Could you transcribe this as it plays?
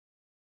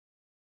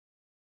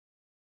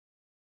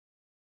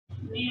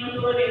In the name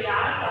of the living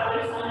God,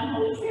 Father, Son, and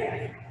Holy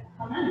Spirit.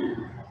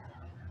 Amen.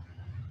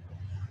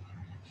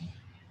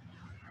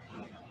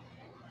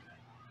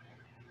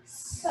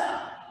 So,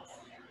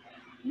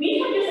 we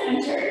have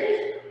just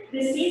entered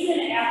the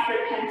season after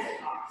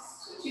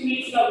Pentecost. 2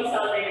 weeks ago, we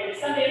celebrated the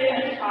Sunday of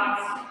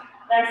Pentecost.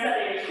 Last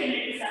Sunday was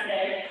Trinity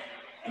Sunday.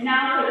 And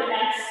now for the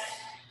next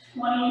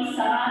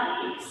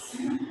 20-some-odd weeks,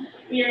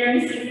 we are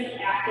in the season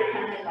after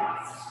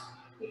Pentecost.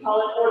 We call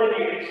it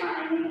ordinary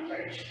time in the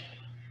church.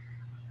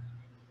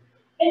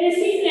 And the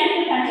season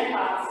after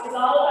Pentecost is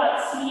all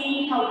about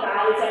seeing how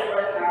God is at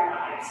work in our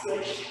lives,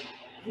 which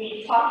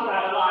we talk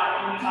about a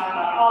lot and we talk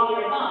about all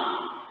year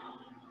long.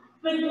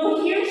 But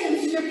we'll hear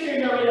some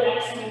scriptures over the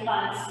next few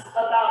months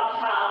about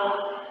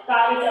how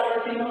God is at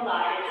work in the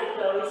lives of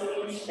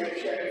those in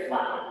Scripture as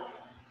well.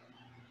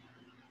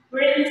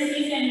 We're in the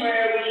season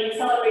where we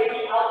celebrate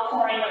the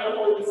outpouring of the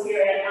Holy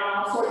Spirit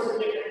on all sorts of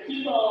different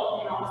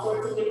people in all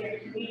sorts of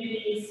different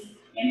communities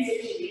and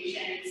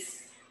situations.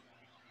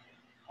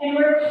 And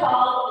we're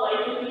called,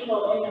 like the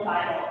people in the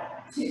Bible,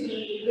 to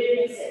be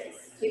witnesses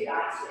to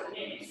God's good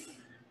news.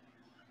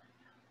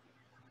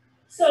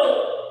 So,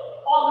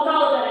 with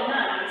all of that in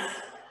mind,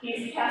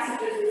 these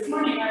passages this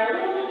morning are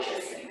a little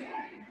interesting,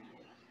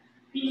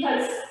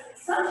 because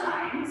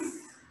sometimes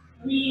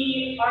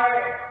we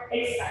are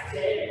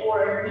expected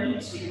or need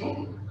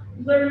to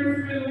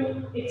learn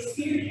through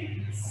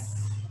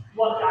experience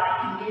what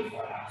God can do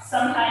for us.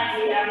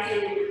 Sometimes we have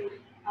to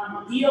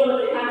deal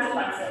with the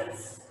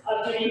consequences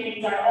of doing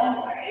things our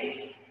own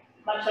way,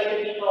 much like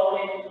the people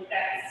in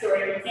that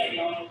story of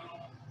Samuel,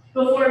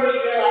 before we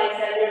realize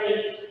that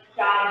really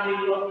God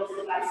knew what was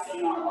the best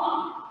thing all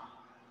along.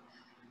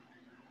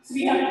 So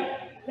we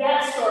have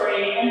that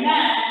story, and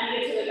then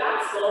we get to the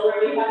gospel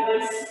where we have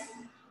this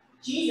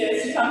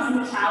Jesus who comes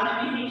into town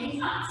and they think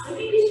he's nuts, they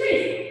think he's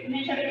crazy, and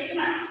they try to kick him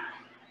out.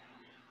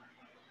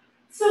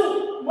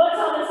 So what's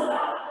all this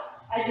about?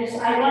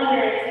 I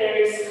wonder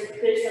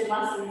if there's some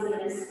lessons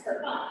in this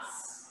for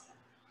us.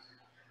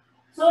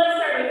 So let's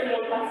start with the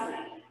Old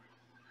Testament.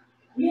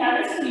 We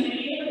have this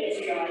community of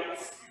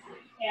Israelites,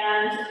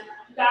 and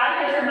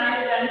God has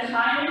reminded them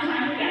time and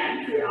time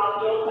again throughout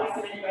the Old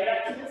Testament, right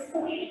up to this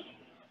point,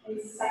 in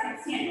 2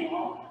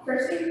 Samuel, 1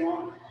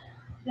 Samuel,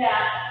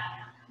 that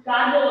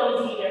God will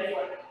always be there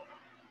for them.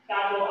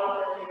 God will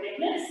offer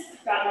forgiveness,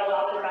 God will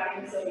offer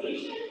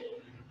reconciliation,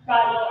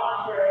 God will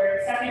offer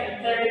second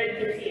and third and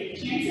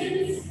 50th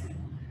chances,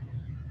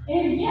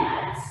 and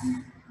yet,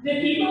 the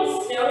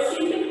people still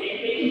seem to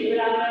think they can do it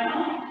on their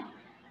own.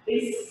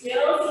 They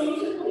still seem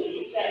to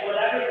believe that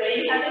whatever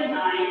they have in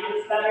mind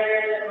is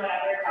better than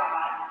whatever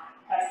God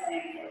has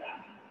planned for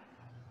them.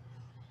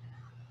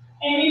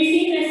 And we've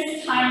seen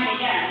this time and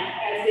again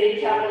as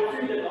they traveled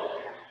through the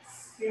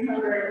wilderness. You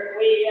remember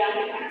way back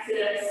in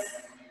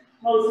Exodus,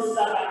 Moses is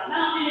up on the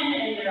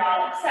mountain and they're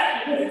all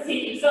upset because it's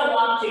taking so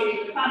long to get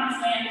to the promised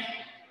land,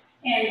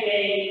 and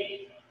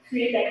they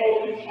create that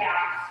golden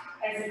calf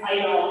as an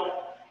idol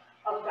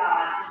of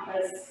God,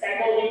 because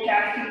that golden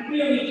calf can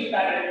really do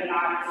better than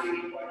God is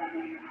doing for them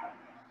right now.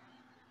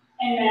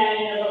 And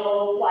then a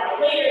little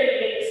while later, we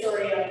get the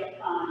story of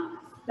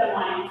them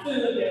wanting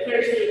food, they're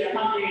thirsty, they're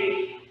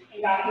hungry,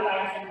 and God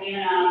provides them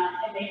manna,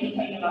 and they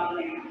complain about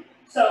the manna.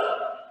 So,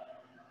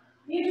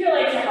 the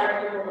Israelites are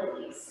hard people to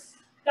please.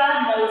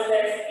 God knows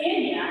this,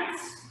 and yet,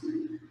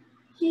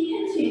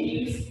 He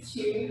continues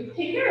to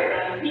take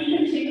care of them. He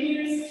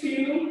continues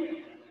to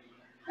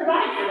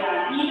provide for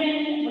them,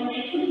 even when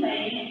they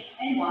complain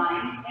and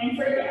whine and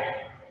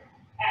forget.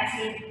 As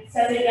He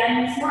says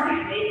again this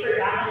morning, they've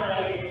forgotten what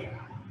I did for them.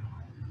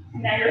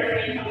 And that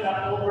refrain comes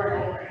up over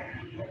and over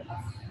again in the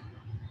Testament.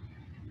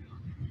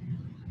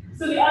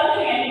 So the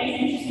other thing I think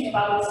is interesting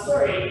about this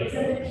story is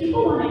that the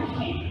people want a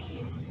king.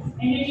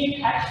 And did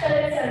you catch that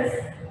it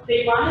says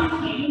they want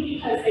a king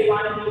because they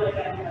want to be like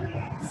everybody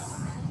else?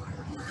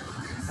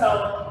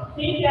 So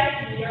think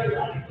back in your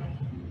life,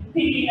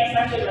 thinking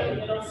especially like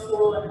middle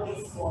school and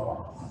high school,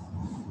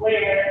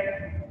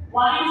 where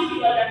wanting to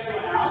be like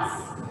everyone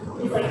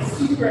else is like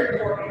super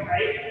important,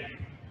 right?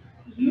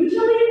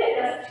 Usually that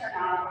doesn't turn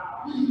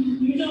out well.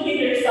 Usually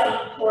there's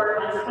some poor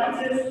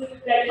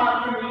consequences that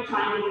come from you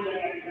trying to be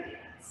like everybody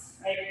else,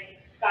 right?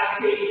 God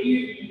created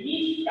you to be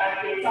unique. God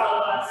creates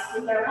all of us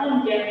with our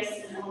own gifts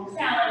and own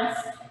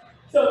talents.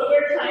 So if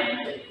we're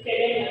trying to fit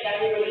in like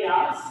everybody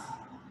else,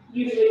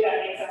 usually that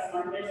makes us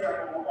more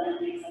miserable than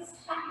it makes us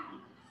happy.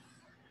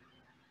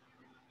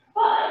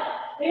 But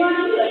they want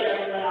to be like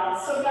everyone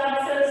else, so God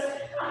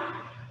says, fine.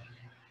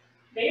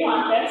 They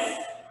want this,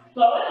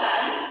 go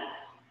ahead,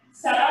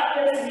 set up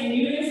this,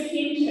 renew this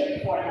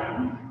kingship for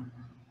them.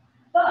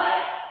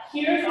 But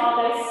here's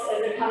all this,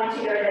 as a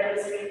commentator that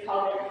this week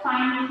called it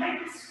fine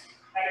print.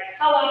 Right?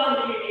 How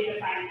often do you read the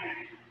fine print?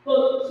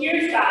 Well,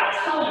 here's God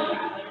telling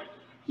them, like,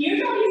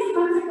 here's all these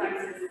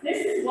consequences.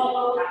 This is what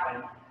will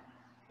happen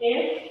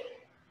if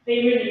they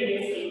renew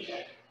this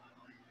kingship.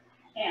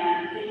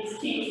 And these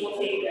kings will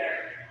take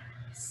their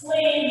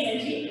slaves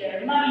and take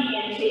their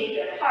money and take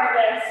their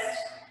harvest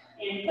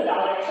and put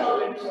all their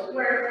children to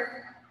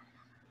work.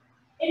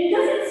 And it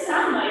doesn't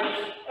sound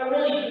like a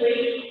really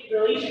great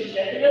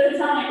relationship. It doesn't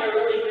sound like a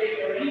really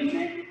great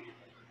arrangement.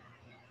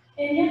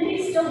 And yet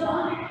they still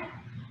want it.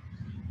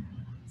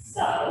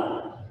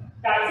 So,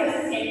 God says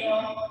to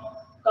Samuel,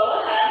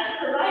 go ahead,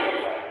 provide it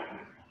for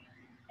them.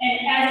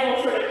 And as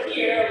we'll sort of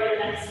hear over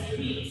the next few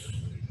weeks,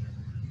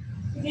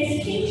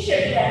 this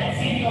kingship that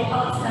Samuel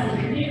helps them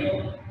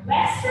renew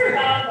lasts for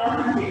about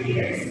 400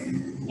 years.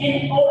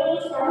 And over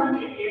those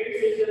 400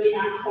 years, there's really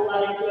not a whole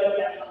lot of good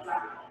that comes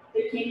out of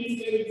it. The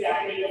kings do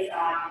exactly as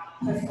God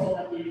has told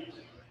them to do.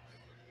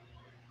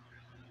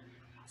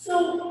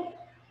 So,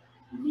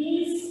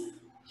 these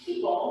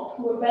people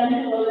who have been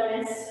in the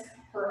wilderness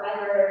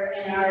forever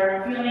and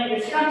are feeling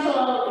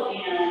disgruntled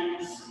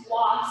and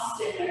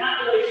lost, and they're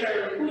not really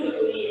sure who to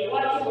believe or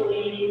what to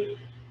believe,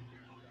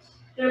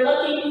 they're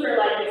looking for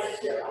like this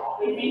cure-all.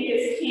 They think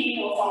this king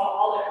will solve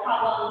all their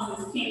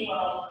problems, this king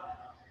will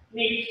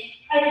make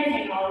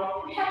everything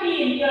all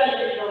happy and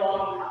good in the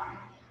long run.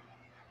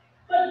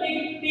 But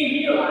they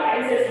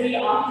realize, as we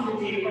often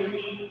do when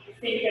we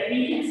think that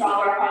we can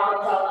solve our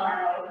problems all on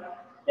our own,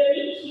 that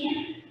we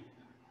can't.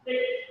 That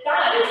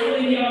God is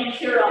really the only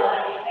cure-all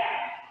that we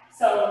have.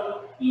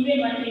 So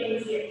even when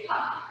things get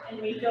tough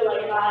and we feel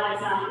like God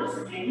is not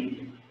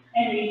listening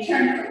and we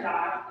turn from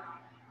God,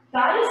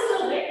 God is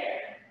still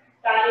there.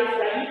 God is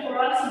ready for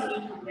us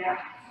when we come back.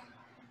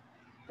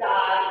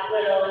 God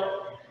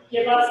will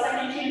give us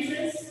second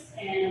chances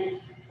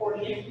and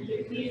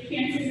 40th, 50th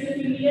chances if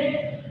we need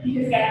it,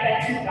 because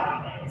that's who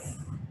God is.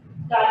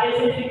 God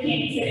isn't the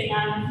king sitting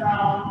on the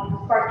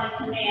throne,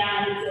 barking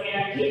commands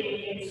and taking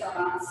things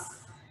from us.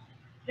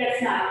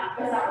 That's not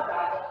what God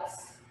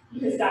does.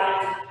 Because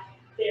God is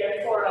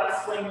there for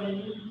us when we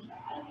need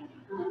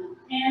God.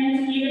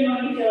 And even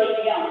when we feel like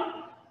we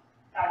don't,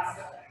 God's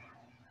still there.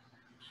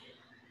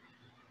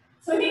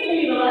 So I think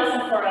maybe the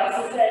lesson for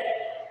us is that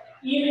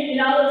even in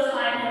all those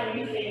times when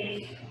we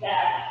think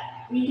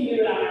that we can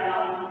do it on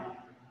our own,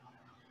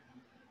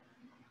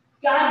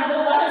 God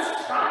will let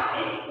us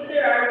try, but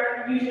there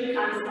are usually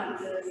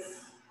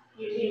consequences,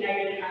 usually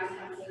negative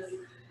consequences,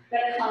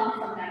 that come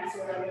from that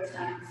sort of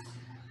attempt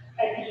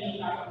at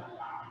being our own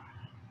God.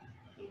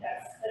 I think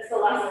that's the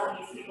lesson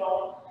these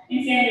people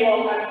in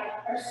Samuel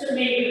are still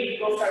maybe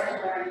will start to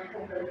learn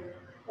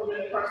over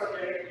the course of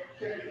their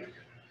journey.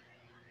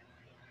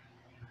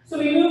 So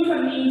we move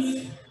from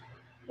these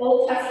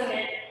Old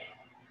Testament,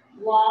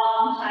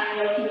 long time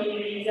ago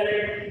communities that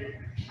are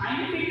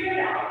trying to figure it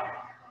out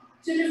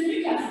to this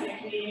New Testament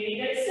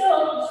community that's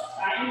still just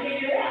trying to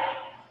figure it out.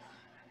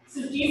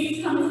 So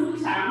Jesus comes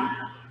into town,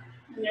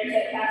 and there's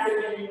that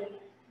passage in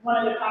one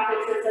of the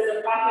prophets that says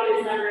a prophet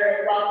is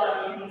never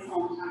welcome in his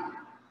hometown.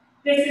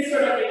 This is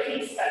sort of a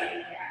case study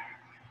of that.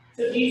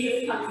 So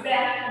Jesus comes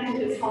back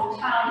into his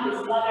hometown,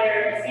 his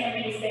mother, his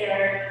family's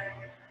there.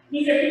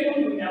 These are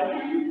people who know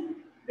him.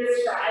 The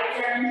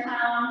scribes are in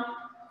town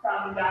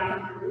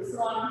down from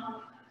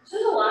Jerusalem. So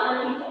there's a lot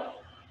of people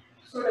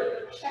sort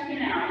of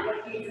checking out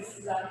what Jesus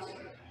is up to.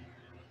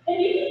 And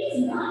maybe he's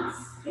nuts.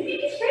 Maybe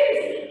he's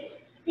crazy.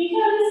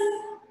 Because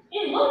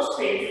it looks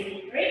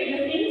crazy, right? The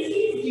things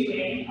he's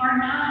doing are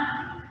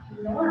not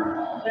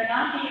normal. They're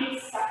not the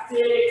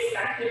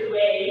expected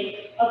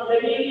way of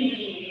living and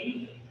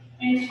being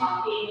and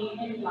talking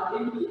and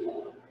loving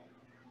people.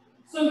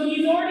 So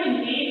he's already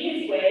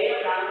made his way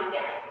around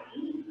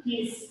Galilee.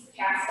 He's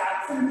cast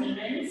out some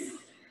demons.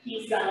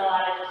 He's done a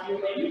lot of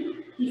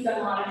healing. He's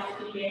done a lot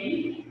of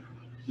feeding.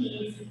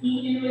 He's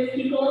eaten with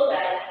people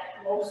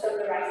that most of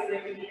the rest of the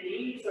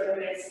community sort of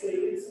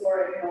excludes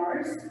or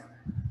ignores.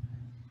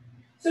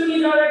 So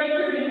he's already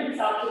proven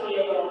himself to be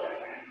a little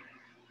different.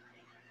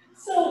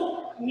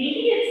 So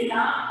maybe it's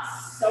not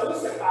so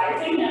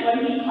surprising that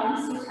when he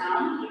comes to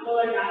town, people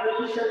are not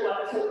really sure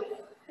what to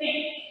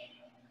think,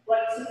 what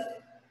to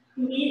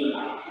believe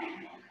about him.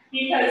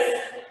 Because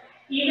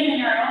even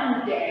in our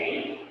own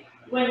day,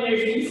 when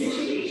there's new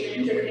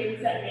situations or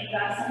things that make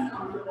us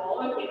uncomfortable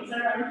or things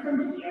that are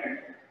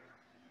unfamiliar,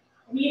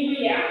 we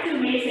react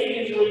in ways that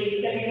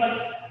usually that we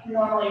wouldn't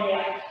normally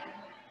react.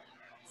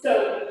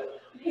 So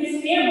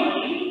his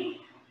family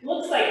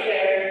looks like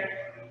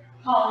they're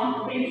calling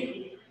him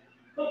crazy,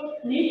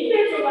 but maybe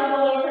there's a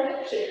level of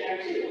protection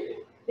there too.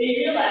 They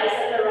realize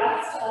that the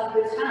rest of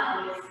the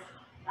town is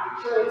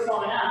not sure what's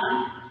going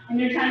on, and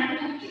they're trying to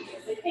protect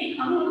Jesus. Like, hey,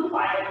 come home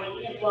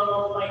quietly, and we'll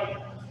all be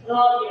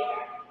okay.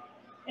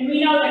 And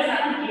we know that's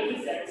not what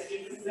Jesus says.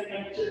 Jesus isn't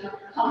going to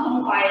come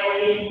home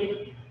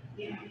quietly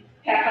and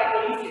pack up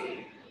what he's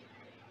doing.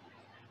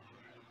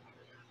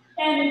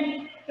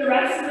 And the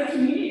rest of the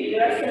community, the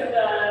rest of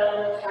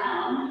the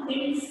town,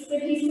 thinks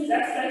that he's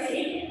possessed by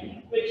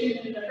Satan, which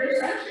in the first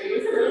century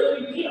was a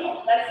really big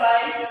deal. That's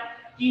why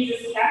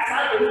Jesus casts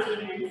out those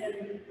demons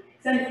and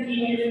sends the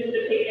demons into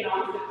the pig and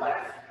off the cliff.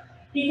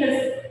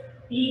 Because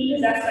being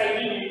possessed by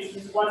demons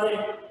just wasn't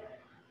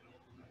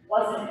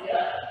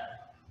good.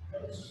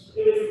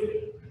 It was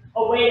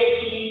a way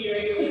of being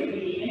very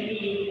quickly and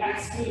being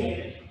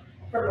excluded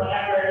from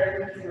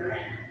whatever you were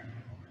in.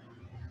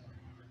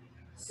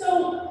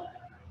 So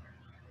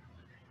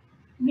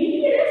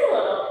maybe it is a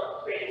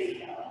little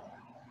crazy though,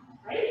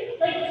 right?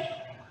 Like,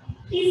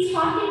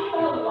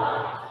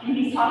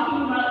 he's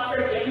talking about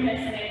forgiveness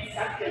and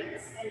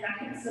acceptance and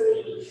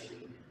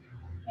reconciliation.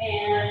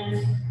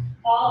 And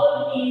all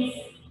of these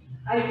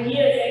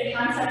ideas and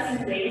concepts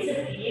and ways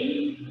of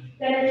being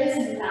that are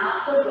just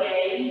not the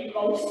way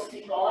most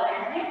people are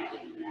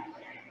interacting in that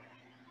way.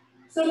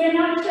 So they're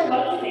not sure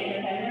what to think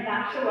of him, they're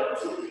not sure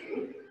what to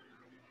do.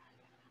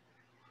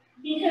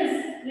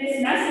 Because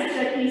this message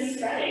that he's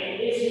spreading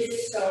is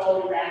just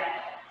so radical.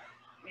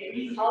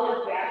 We call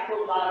it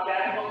radical love,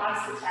 radical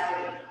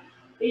hospitality.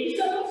 They just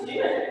don't know what to do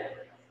with it.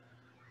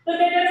 But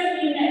that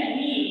doesn't mean that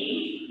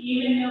we,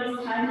 even in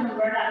those times when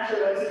we're not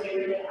sure what to do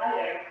with it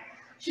either,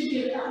 should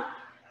give it up.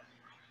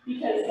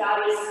 Because God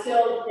is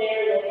still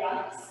there with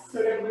us,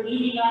 sort of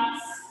leading us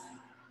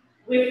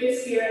with the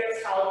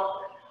Spirit's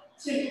help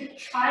to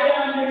try to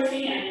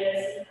understand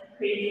this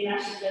crazy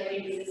message that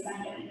Jesus is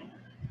sending.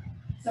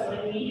 So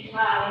when we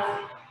have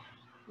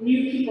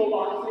new people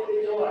walk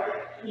through the door,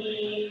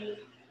 we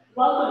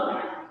welcome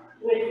them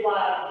with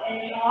love, and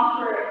we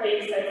offer a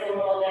place that's a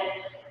little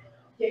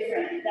bit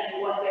different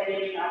than what they're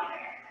getting out there.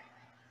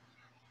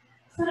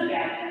 It's not a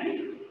bad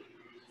thing.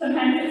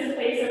 Sometimes it's a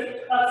place of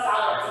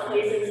solace, a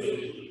place of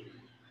safety.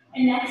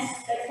 And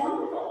that's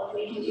wonderful if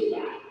we can do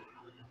that.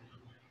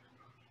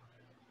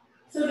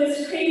 So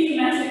this crazy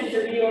message is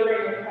a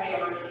reordering of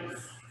priorities,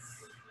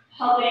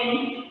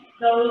 helping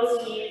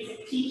those he's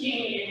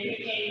teaching and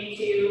preaching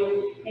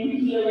to and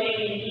healing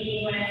and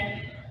meeting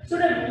with,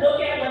 sort of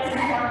look at what's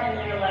important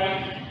in their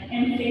life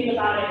and think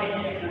about it in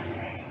a different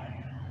way.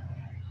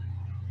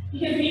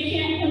 Because we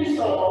can't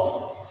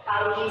control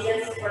how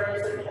Jesus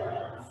works with the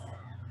world.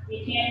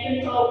 We can't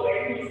control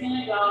where he's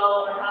going to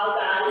go or how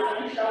God is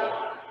going to show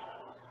up.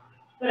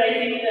 But I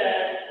think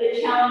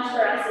the challenge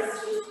for us is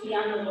to just be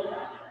on the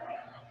lookout,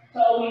 to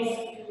always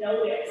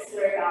notice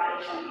where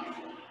God is showing up.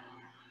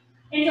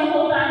 And to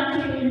hold on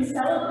to and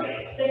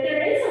celebrate that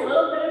there is a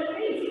little bit of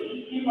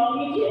crazy in what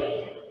we do.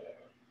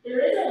 There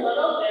is a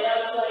little bit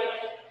of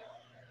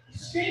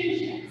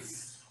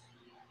strangeness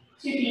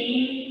to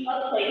being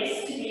a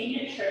place, to being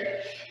a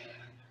church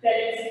that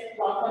is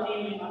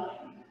welcoming and loving.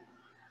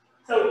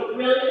 So,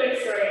 really quick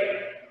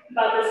story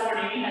about this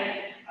morning. We had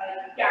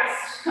a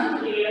guest come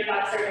to the 8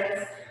 o'clock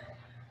service.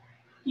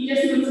 He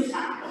just moved to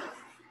town,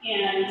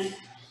 and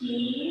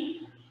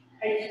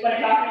when I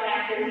talked to him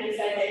after, he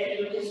said that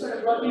he was just sort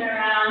of looking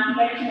around.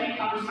 He actually might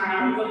come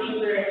tomorrow. He's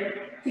looking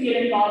to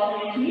get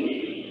involved in the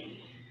community.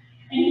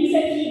 And he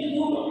said he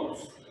Googled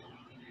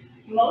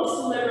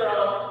most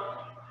liberal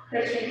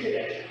Christian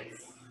traditions.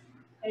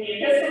 And the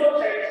Episcopal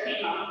Church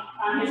came up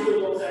on his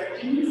Google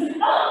search. And he said,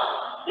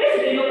 oh, there's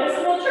a big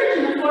Episcopal church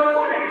in the Four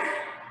Corners.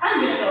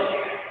 I'm going to go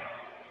there.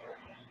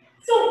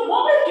 So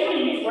what we're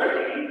doing is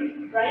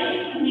working,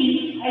 right? I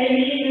mean, I had a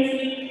meeting this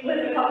week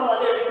with a couple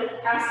other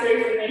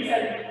pastors, and they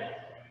said,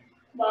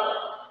 well,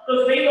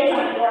 those rainbows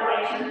on the door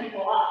might turn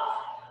people off.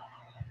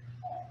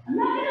 I'm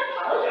not going to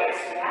apologize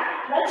for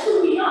that. That's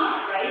who we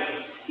are,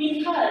 right?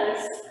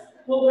 Because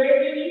what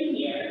we're doing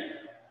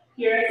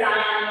here at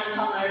Zion and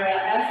Palmyra,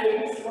 as the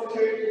Episcopal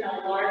Church in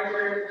a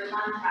larger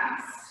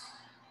context,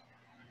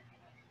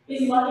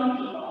 is loving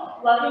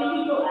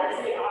people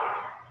as they are.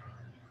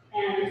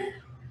 And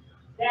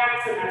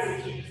that's the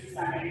message Jesus is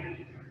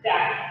sending.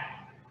 That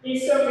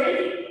is so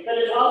crazy, but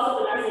it's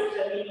also the message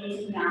that we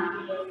need to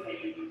not be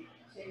afraid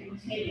to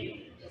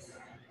continue to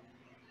spread.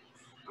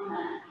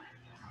 Amen.